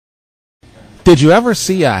Did you ever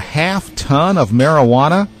see a half-ton of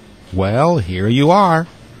marijuana? Well, here you are.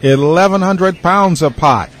 1,100 pounds of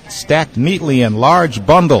pot, stacked neatly in large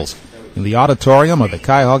bundles in the auditorium of the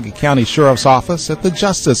Cuyahoga County Sheriff's Office at the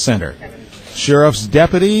Justice Center. Sheriff's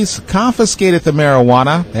deputies confiscated the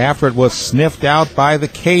marijuana after it was sniffed out by the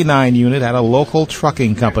K-9 unit at a local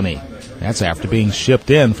trucking company. That's after being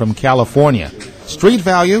shipped in from California. Street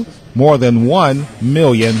value, more than $1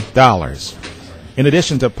 million. In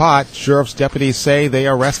addition to pot, sheriff's deputies say they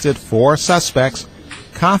arrested 4 suspects,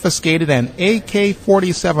 confiscated an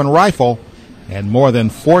AK-47 rifle, and more than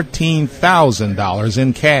 $14,000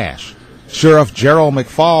 in cash. Sheriff Gerald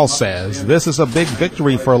McFall says this is a big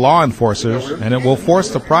victory for law enforcers, and it will force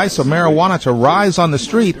the price of marijuana to rise on the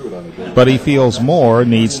street, but he feels more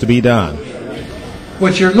needs to be done.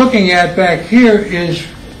 What you're looking at back here is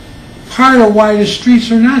part of why the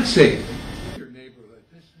streets are not safe.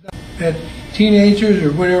 That teenagers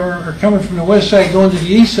or whatever are coming from the west side going to the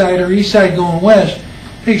east side or east side going west,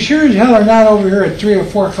 they sure as hell are not over here at 3 or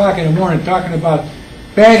 4 o'clock in the morning talking about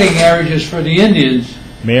batting averages for the Indians.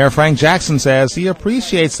 Mayor Frank Jackson says he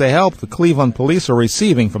appreciates the help the Cleveland police are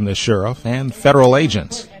receiving from the sheriff and federal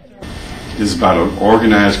agents. This is about an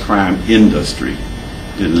organized crime industry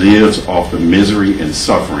that lives off the misery and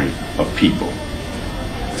suffering of people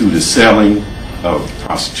through the selling of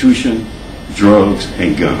prostitution, drugs,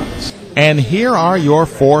 and guns. And here are your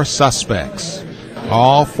 4 suspects,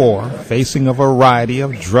 all 4 facing a variety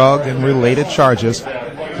of drug and related charges.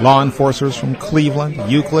 Law enforcers from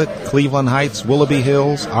Cleveland, Euclid, Cleveland Heights, Willoughby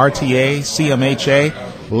Hills, RTA, CMHA,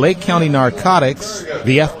 Lake County Narcotics,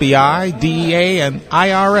 the FBI, DEA, and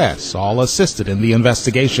IRS all assisted in the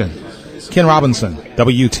investigation. Ken Robinson,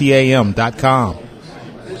 WTAM.com.